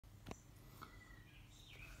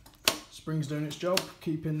Spring's doing its job,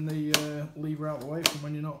 keeping the lever out of the way from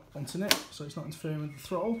when you're not wanting it, so it's not interfering with the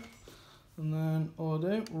throttle. And then all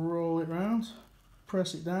I do, roll it round,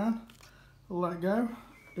 press it down, let go,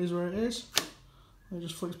 is where it is, and it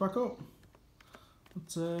just flicks back up.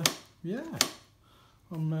 But yeah,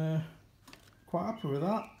 I'm quite happy with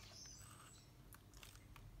that.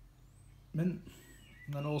 Mint.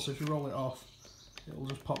 And then also if you roll it off, it'll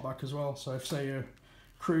just pop back as well. So if say you're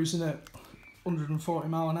cruising at 140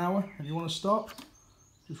 mile an hour and you want to stop,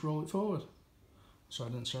 just roll it forward.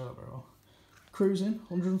 Sorry, I didn't say that very well. Cruising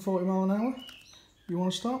 140 mile an hour, you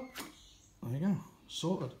want to stop, there you go,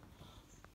 sorted.